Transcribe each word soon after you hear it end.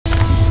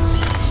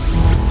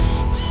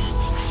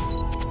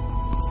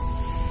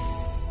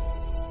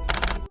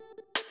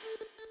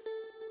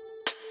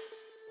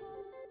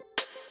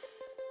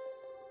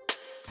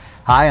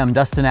Hi, I'm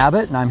Dustin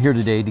Abbott, and I'm here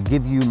today to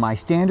give you my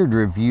standard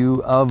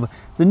review of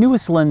the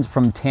newest lens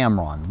from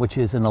Tamron, which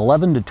is an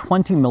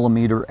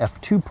 11-20mm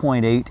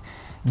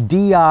F2.8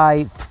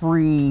 Di-IIIa,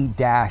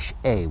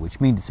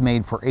 which means it's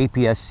made for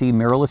APS-C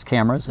mirrorless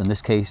cameras, in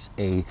this case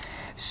a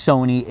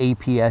Sony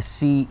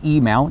APS-C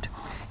E-mount,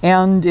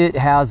 and it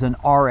has an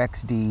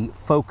RXD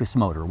focus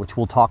motor, which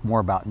we'll talk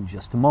more about in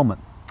just a moment.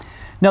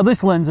 Now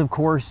this lens, of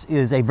course,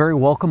 is a very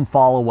welcome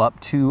follow-up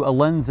to a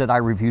lens that I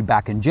reviewed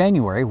back in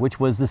January, which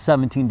was the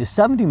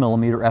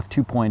 17-70mm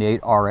F2.8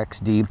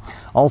 RXD,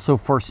 also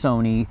for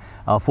Sony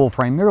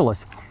full-frame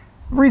mirrorless.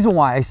 The reason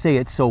why I say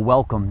it's so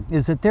welcome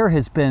is that there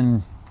has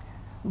been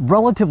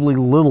relatively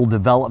little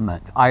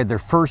development, either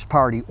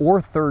first-party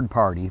or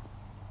third-party,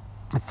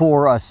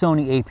 for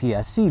Sony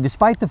APS-C,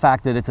 despite the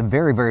fact that it's a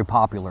very, very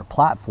popular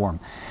platform.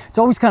 It's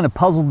always kind of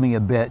puzzled me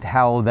a bit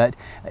how that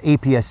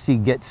APS-C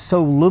gets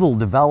so little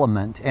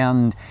development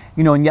and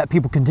yet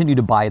people continue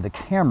to buy the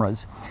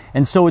cameras.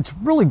 And so it's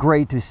really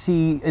great to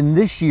see in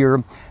this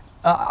year,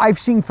 I've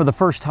seen for the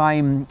first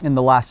time in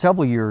the last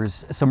several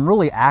years some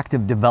really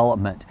active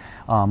development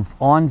on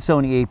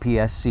Sony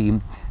APS-C,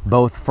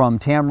 both from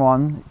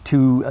Tamron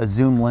to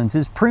zoom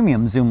lenses,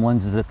 premium zoom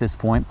lenses at this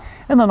point,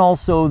 and then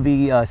also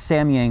the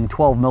Samyang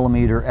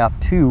 12mm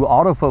F2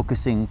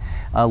 autofocusing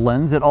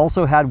lens. It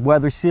also had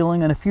weather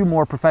sealing and a few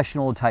more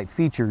professional type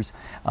features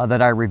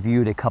that I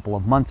reviewed a couple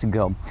of months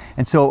ago.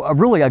 And so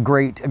really a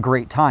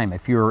great time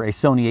if you're a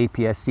Sony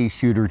APS-C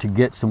shooter to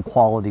get some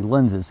quality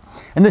lenses.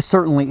 And this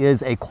certainly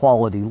is a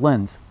quality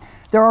lens.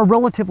 There are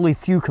relatively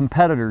few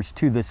competitors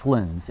to this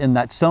lens in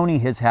that Sony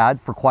has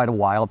had for quite a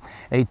while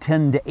a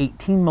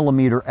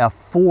 10-18mm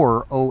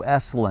f4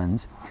 OS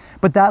lens,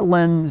 but that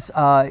lens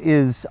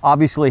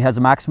obviously has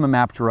a maximum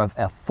aperture of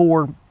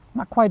f4,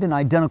 not quite an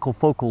identical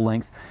focal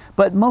length,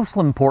 but most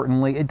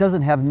importantly, it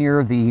doesn't have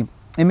near the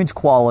image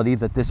quality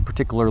that this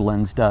particular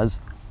lens does.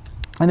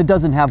 And it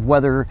doesn't have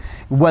weather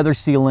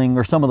sealing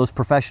or some of those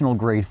professional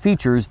grade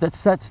features that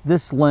sets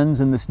this lens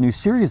and this new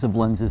series of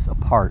lenses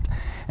apart.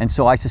 And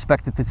so I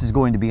suspect that this is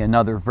going to be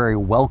another very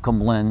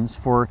welcome lens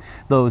for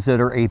those that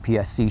are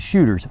APS-C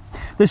shooters.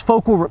 This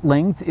focal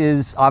length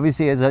is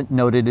obviously, as I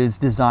noted, is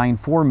designed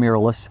for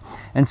mirrorless.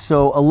 And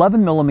so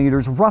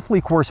 11mm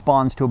roughly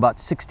corresponds to about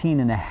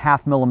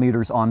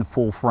 16.5mm on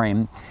full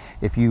frame.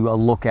 If you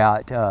look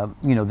at, the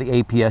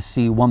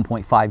APS-C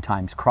 1.5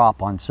 times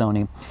crop on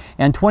Sony,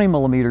 and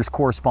 20mm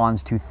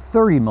corresponds to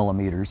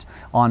 30mm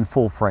on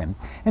full frame.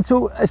 And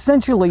so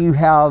essentially you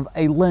have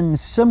a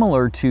lens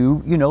similar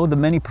to, the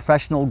many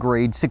professional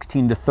grade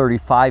 16 to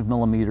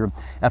 35mm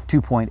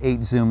f2.8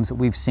 zooms that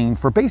we've seen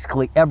for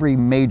basically every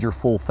major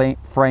full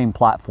frame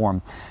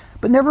platform,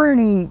 but never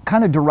any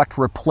kind of direct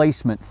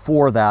replacement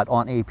for that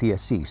on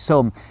APS-C.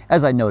 So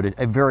as I noted,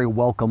 a very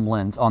welcome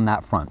lens on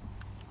that front.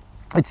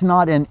 It's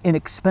not an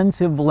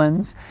inexpensive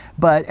lens,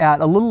 but at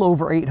a little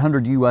over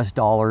 $800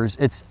 US,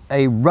 it's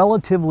a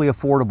relatively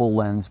affordable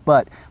lens,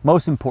 but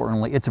most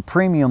importantly, it's a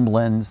premium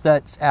lens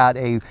that's at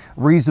a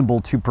reasonable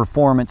to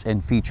performance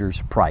and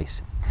features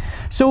price.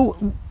 So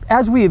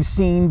as we have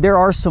seen, there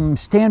are some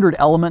standard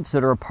elements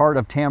that are a part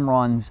of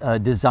Tamron's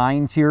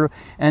designs here,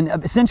 and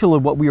essentially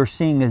what we are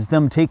seeing is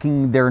them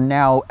taking their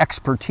now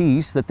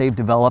expertise that they've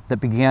developed that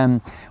began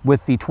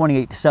with the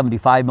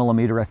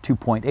 28-75mm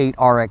f2.8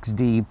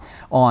 RXD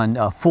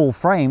on full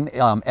frame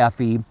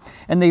FE,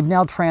 and they've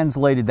now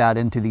translated that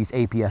into these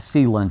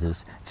APS-C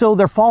lenses. So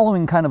they're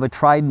following kind of a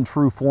tried and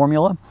true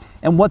formula,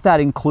 and what that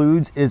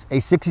includes is a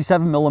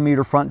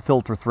 67mm front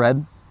filter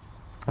thread.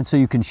 And so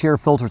you can share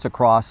filters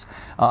across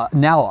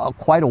now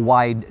quite a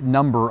wide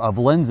number of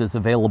lenses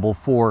available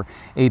for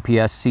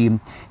APS-C.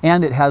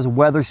 And it has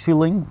weather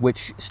sealing,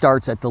 which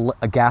starts at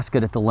a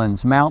gasket at the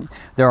lens mount.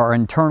 There are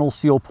internal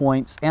seal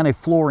points and a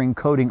fluorine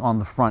coating on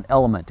the front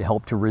element to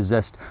help to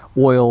resist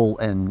oil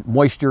and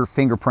moisture,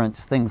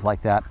 fingerprints, things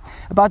like that.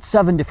 About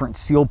 7 different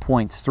seal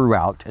points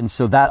throughout. And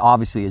so that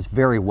obviously is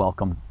very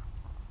welcome.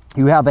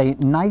 You have a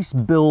nice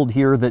build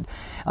here that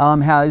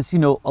has, a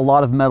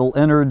lot of metal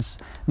innards,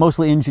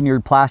 mostly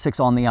engineered plastics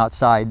on the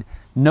outside.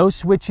 No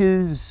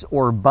switches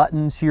or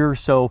buttons here,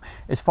 so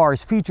as far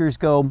as features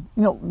go,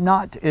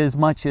 not as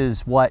much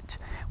as what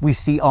we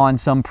see on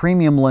some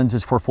premium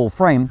lenses for full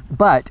frame,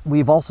 but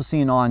we've also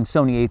seen on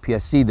Sony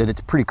APS-C that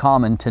it's pretty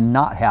common to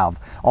not have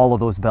all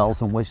of those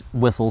bells and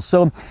whistles,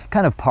 so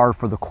kind of par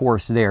for the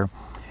course there.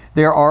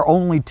 There are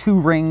only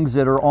 2 rings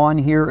that are on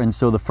here, and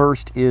so the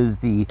first is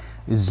the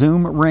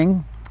zoom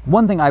ring.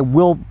 One thing I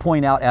will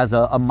point out as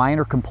a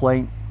minor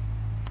complaint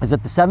is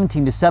that the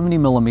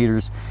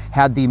 17-70mm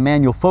had the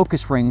manual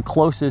focus ring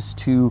closest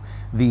to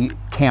the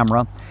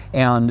camera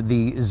and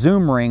the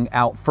zoom ring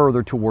out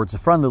further towards the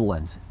front of the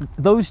lens.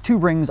 Those 2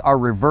 rings are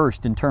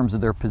reversed in terms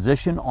of their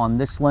position on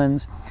this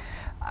lens.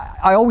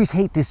 I always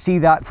hate to see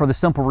that for the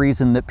simple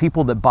reason that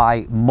people that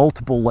buy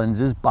multiple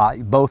lenses, buy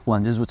both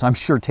lenses, which I'm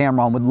sure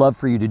Tamron would love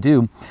for you to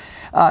do.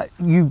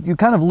 you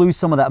kind of lose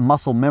some of that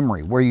muscle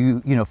memory where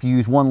you know, if you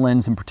use one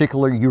lens in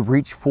particular, you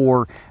reach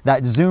for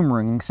that zoom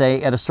ring,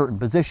 say at a certain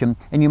position,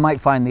 and you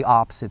might find the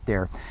opposite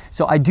there.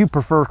 So I do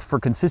prefer, for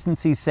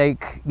consistency's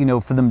sake, you know,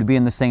 for them to be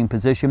in the same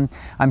position.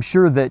 I'm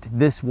sure that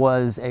this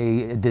was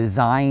a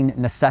design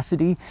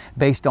necessity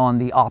based on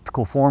the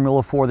optical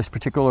formula for this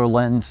particular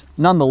lens.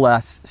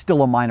 Nonetheless,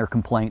 still a minor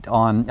complaint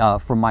on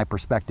from my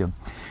perspective.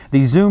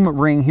 The zoom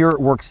ring here,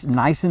 it works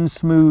nice and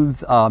smooth.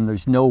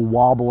 There's no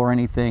wobble or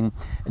anything,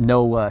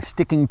 no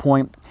sticking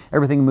point.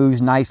 Everything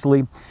moves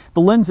nicely.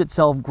 The lens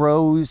itself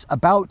grows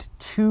about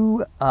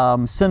 2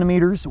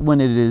 centimeters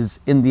when it is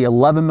in the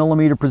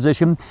 11mm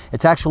position.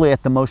 It's actually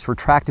at the most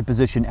retracted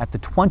position at the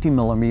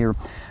 20mm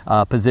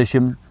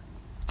position.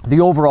 The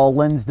overall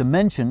lens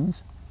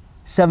dimensions,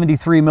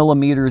 73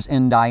 millimeters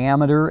in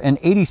diameter and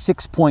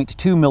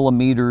 86.2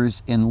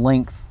 millimeters in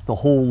length. The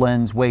whole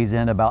lens weighs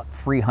in about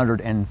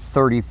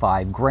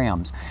 335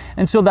 grams.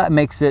 And so that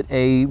makes it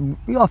a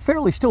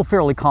still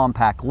fairly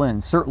compact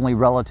lens, certainly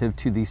relative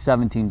to the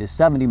 17 to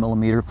 70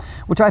 millimeter,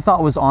 which I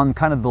thought was on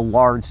kind of the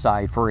large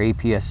side for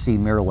APS-C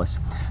mirrorless.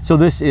 So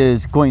this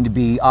is going to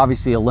be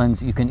obviously a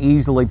lens you can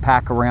easily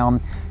pack around,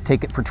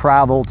 take it for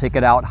travel, take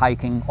it out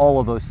hiking, all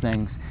of those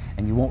things,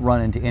 and you won't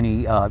run into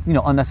any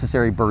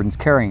unnecessary burdens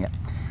carrying it.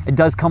 It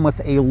does come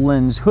with a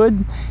lens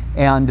hood,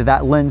 and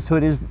that lens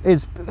hood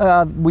is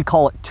we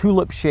call it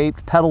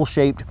tulip-shaped,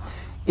 petal-shaped.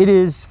 It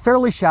is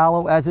fairly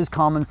shallow, as is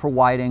common for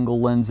wide-angle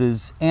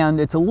lenses,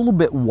 and it's a little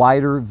bit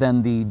wider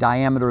than the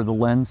diameter of the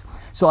lens.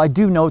 So I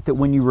do note that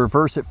when you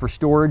reverse it for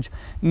storage,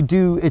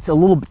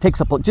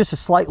 takes up just a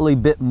slightly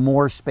bit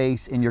more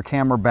space in your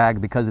camera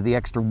bag because of the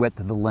extra width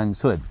of the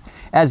lens hood.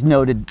 As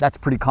noted, that's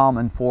pretty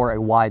common for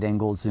a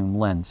wide-angle zoom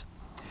lens.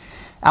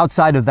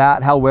 Outside of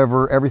that,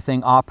 however,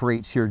 everything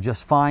operates here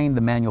just fine. The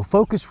manual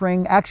focus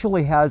ring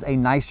actually has a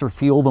nicer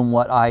feel than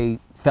what I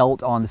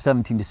felt on the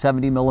 17 to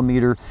 70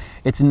 millimeter.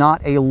 It's not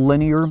a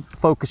linear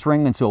focus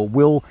ring, and so it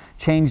will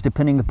change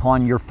depending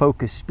upon your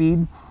focus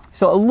speed.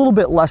 So a little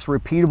bit less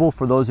repeatable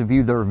for those of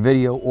you that are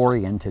video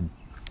oriented.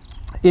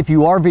 If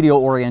you are video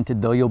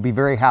oriented though, you'll be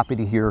very happy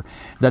to hear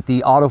that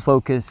the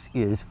autofocus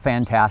is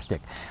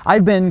fantastic.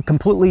 I've been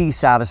completely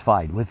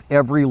satisfied with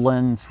every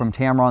lens from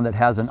Tamron that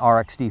has an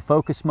RXD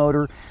focus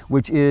motor,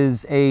 which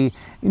is a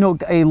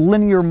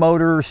linear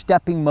motor,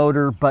 stepping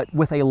motor, but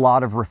with a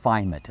lot of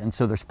refinement. And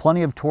so there's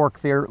plenty of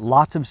torque there,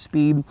 lots of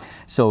speed.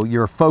 So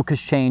your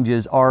focus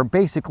changes are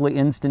basically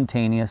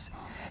instantaneous.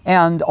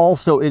 And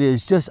also it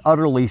is just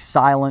utterly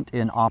silent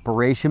in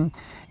operation.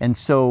 And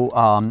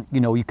so,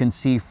 you can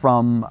see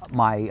from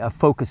my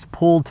focus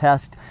pull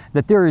test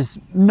that there is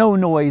no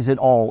noise at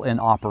all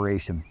in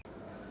operation.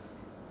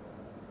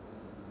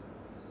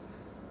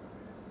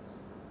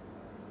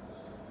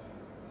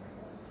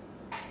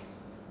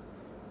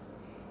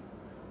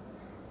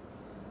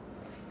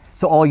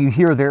 So all you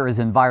hear there is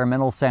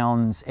environmental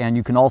sounds, and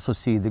you can also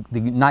see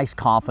the nice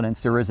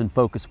confidence there is in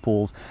focus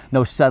pulls,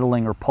 no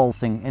settling or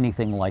pulsing,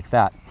 anything like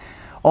that.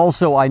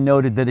 Also, I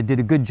noted that it did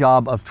a good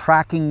job of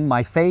tracking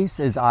my face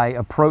as I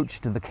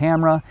approached the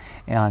camera,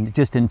 and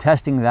just in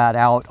testing that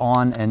out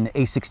on an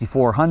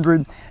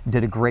A6400,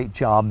 did a great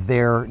job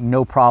there.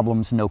 No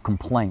problems, no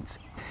complaints.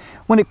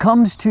 When it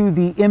comes to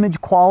the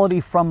image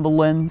quality from the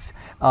lens,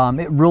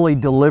 it really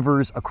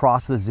delivers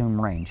across the zoom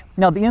range.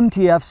 Now, the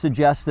MTF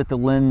suggests that the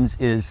lens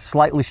is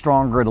slightly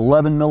stronger at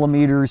 11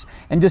 millimeters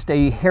and just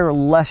a hair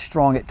less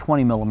strong at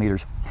 20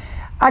 millimeters.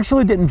 I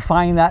actually didn't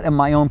find that in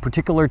my own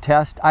particular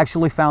test. I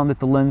actually found that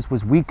the lens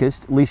was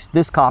weakest, at least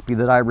this copy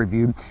that I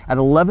reviewed, at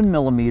 11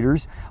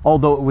 millimeters,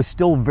 although it was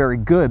still very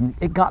good.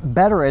 It got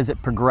better as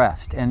it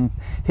progressed and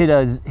hit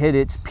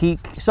its peak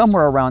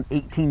somewhere around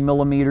 18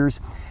 millimeters.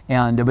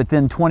 But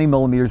then 20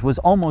 millimeters was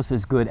almost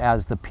as good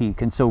as the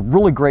peak. And so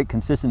really great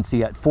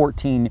consistency at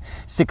 14,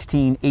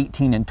 16,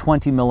 18, and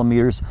 20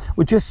 millimeters,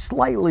 with just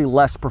slightly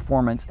less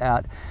performance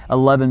at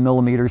 11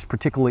 millimeters,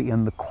 particularly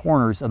in the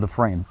corners of the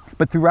frame.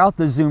 But throughout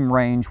the zoom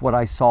range, what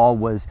I saw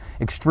was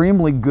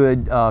extremely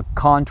good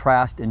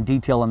contrast and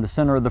detail in the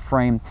center of the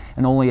frame,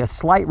 and only a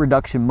slight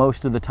reduction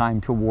most of the time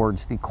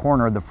towards the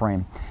corner of the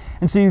frame.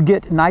 And so you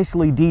get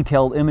nicely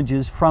detailed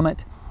images from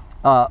it.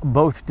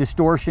 Both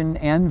distortion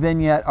and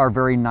vignette are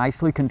very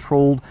nicely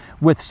controlled,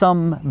 with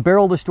some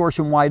barrel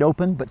distortion wide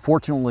open, but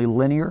fortunately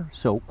linear,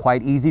 so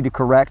quite easy to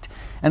correct.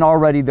 And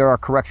already there are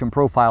correction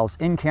profiles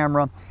in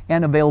camera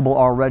and available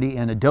already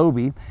in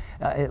Adobe,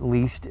 at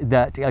least,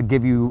 that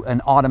give you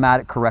an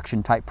automatic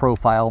correction type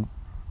profile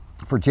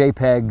for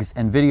JPEGs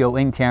and video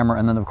in camera,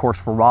 and then of course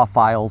for RAW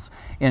files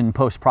in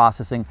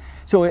post-processing.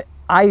 So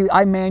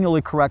I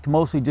manually correct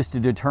mostly just to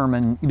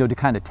determine, to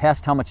kind of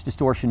test how much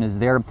distortion is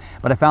there,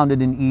 but I found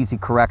it an easy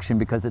correction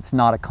because it's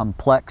not a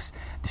complex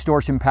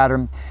distortion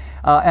pattern.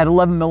 At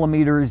 11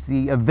 millimeters,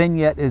 the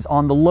vignette is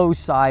on the low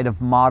side of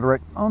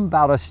moderate,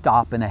 about a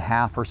stop and a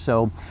half or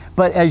so.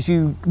 But as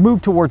you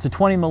move towards the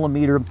 20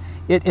 millimeter,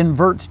 it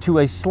inverts to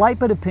a slight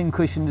bit of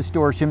pincushion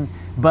distortion,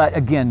 but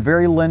again,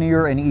 very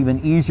linear and even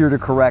easier to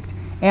correct.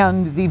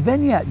 And the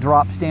vignette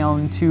drops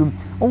down to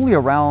only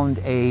around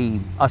a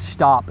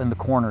stop in the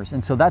corners.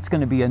 And so that's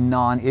going to be a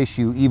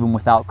non-issue even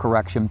without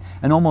correction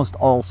in almost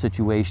all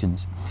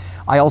situations.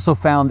 I also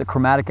found that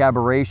chromatic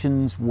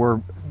aberrations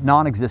were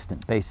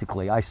non-existent,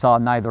 basically. I saw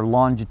neither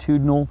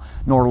longitudinal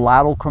nor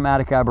lateral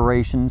chromatic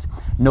aberrations.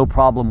 No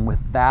problem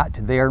with that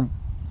there.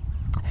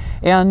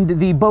 And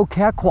the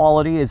bokeh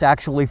quality is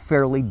actually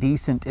fairly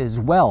decent as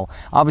well.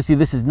 Obviously,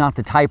 this is not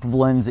the type of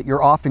lens that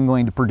you're often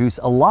going to produce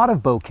a lot of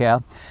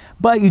bokeh,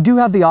 but you do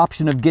have the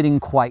option of getting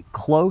quite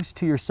close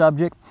to your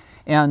subject.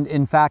 And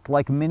in fact,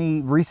 like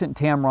many recent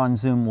Tamron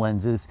zoom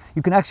lenses,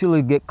 you can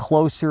actually get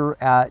closer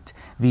at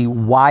the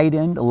wide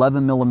end,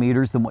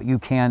 11mm, than what you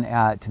can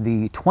at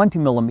the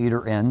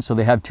 20mm end. So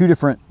they have two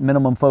different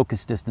minimum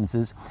focus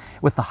distances,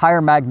 with the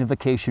higher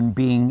magnification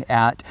being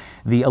at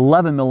the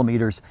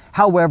 11mm.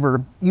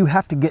 However, you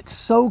have to get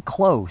so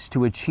close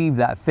to achieve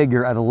that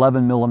figure at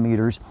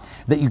 11mm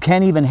that you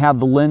can't even have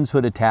the lens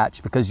hood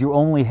attached, because you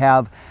only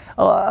have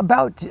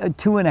about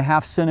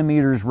 2.5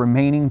 centimeters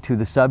remaining to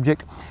the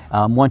subject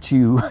once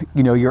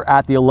you're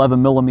at the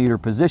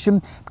 11mm position,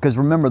 because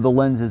remember, the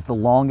lens is the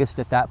longest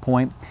at that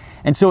point.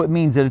 And so it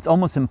means that it's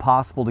almost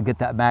impossible to get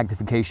that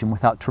magnification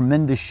without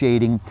tremendous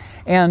shading,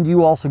 and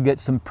you also get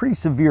some pretty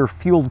severe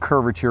field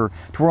curvature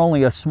to where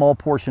only a small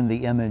portion of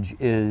the image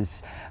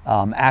is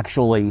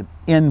actually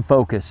in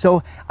focus.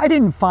 So I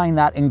didn't find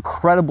that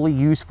incredibly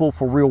useful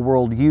for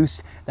real-world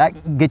use.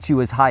 That gets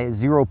you as high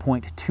as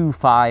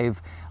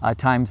 0.25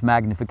 times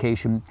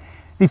magnification.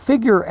 The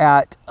figure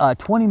at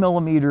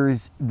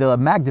 20mm, the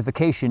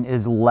magnification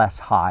is less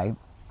high,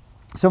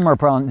 somewhere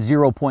around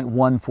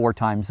 0.14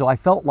 times. So I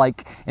felt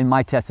like in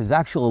my test it was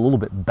actually a little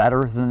bit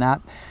better than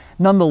that.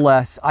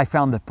 Nonetheless, I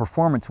found the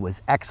performance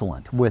was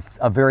excellent, with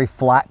a very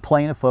flat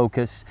plane of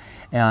focus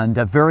and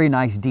a very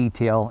nice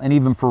detail, and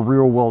even for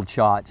real-world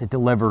shots, it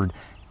delivered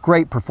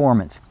great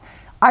performance.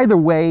 Either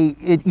way,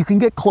 you can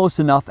get close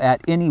enough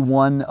at any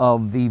one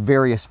of the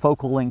various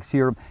focal lengths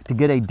here to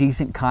get a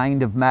decent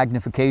kind of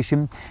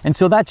magnification, and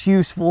so that's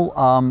useful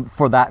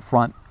for that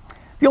front.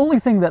 The only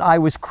thing that I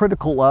was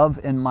critical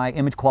of in my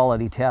image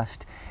quality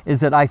test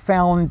is that I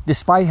found,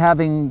 despite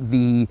having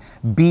the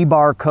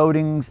B-bar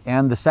coatings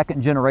and the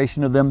second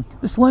generation of them,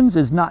 this lens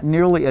is not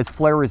nearly as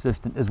flare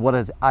resistant as what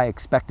I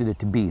expected it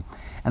to be.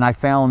 And I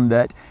found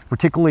that,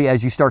 particularly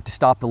as you start to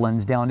stop the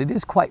lens down, it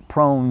is quite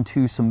prone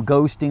to some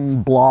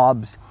ghosting,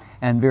 blobs,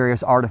 and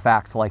various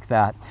artifacts like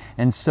that.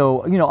 And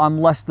so,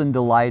 I'm less than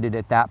delighted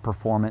at that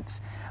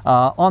performance.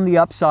 On the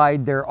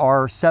upside, there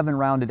are 7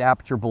 rounded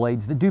aperture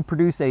blades that do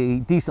produce a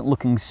decent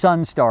looking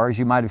sun star, as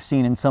you might have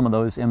seen in some of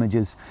those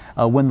images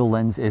when the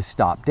lens is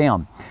stopped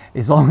down,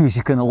 as long as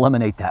you can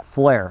eliminate that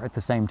flare at the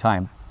same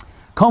time.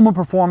 Coma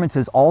performance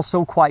is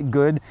also quite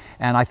good,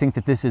 and I think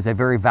that this is a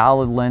very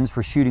valid lens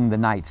for shooting the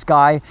night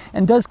sky,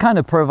 and does kind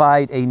of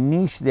provide a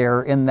niche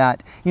there in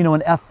that, an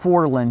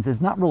f4 lens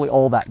is not really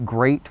all that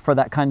great for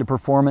that kind of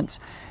performance.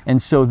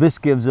 And so this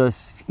gives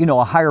us,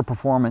 a higher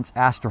performance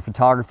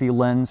astrophotography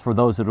lens for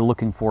those that are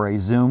looking for a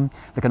zoom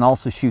that can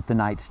also shoot the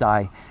night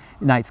sky.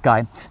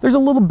 There's a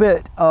little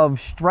bit of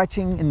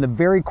stretching in the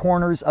very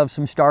corners of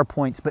some star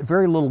points, but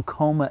very little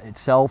coma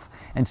itself,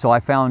 and so I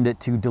found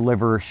it to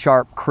deliver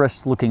sharp,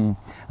 crisp looking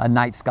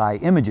night sky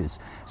images.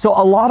 So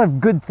a lot of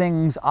good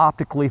things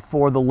optically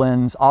for the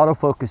lens.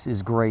 Autofocus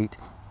is great,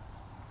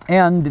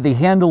 and the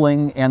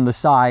handling and the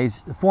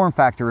size, the form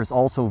factor is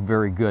also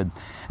very good.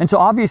 And so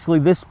obviously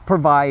this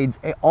provides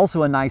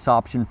also a nice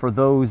option for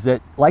those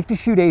that like to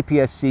shoot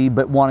APS-C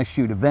but want to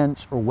shoot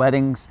events or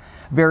weddings,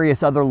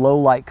 various other low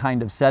light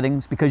kind of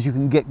settings, because you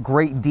can get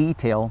great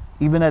detail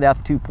even at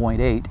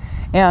f2.8,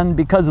 and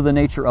because of the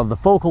nature of the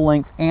focal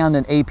length and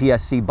an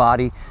APS-C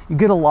body, you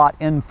get a lot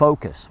in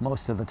focus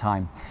most of the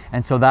time.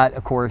 And so that,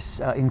 of course,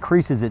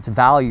 increases its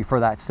value for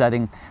that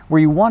setting,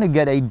 where you want to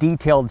get a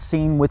detailed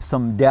scene with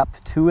some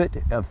depth to it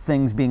of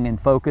things being in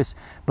focus,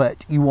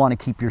 but you want to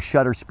keep your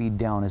shutter speed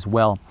down as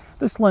well.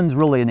 This lens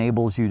really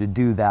enables you to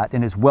do that,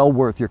 and is well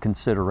worth your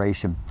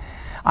consideration.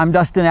 I'm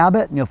Dustin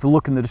Abbott, and if you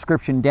look in the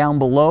description down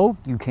below,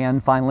 you can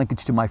find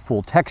linkage to my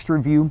full text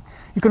review.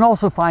 You can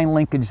also find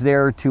linkage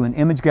there to an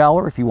image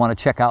gallery if you want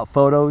to check out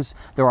photos.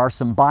 There are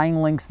some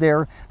buying links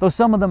there, though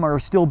some of them are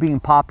still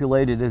being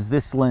populated as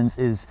this lens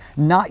is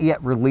not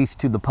yet released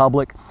to the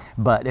public.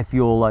 But if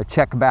you'll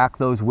check back,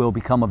 those will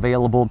become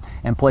available,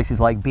 and places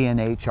like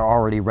B&H are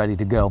already ready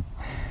to go.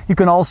 You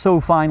can also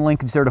find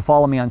linkage there to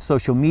follow me on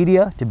social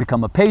media, to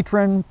become a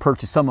patron,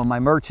 purchase some of my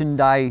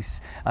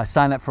merchandise,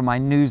 sign up for my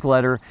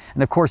newsletter,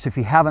 and of course, if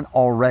you haven't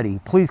already,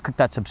 please click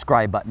that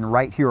subscribe button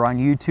right here on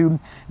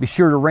YouTube. Be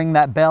sure to ring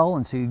that bell,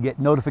 and so you get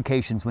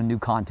notifications when new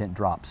content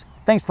drops.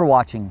 Thanks for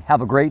watching.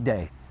 Have a great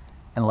day,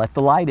 and let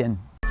the light in.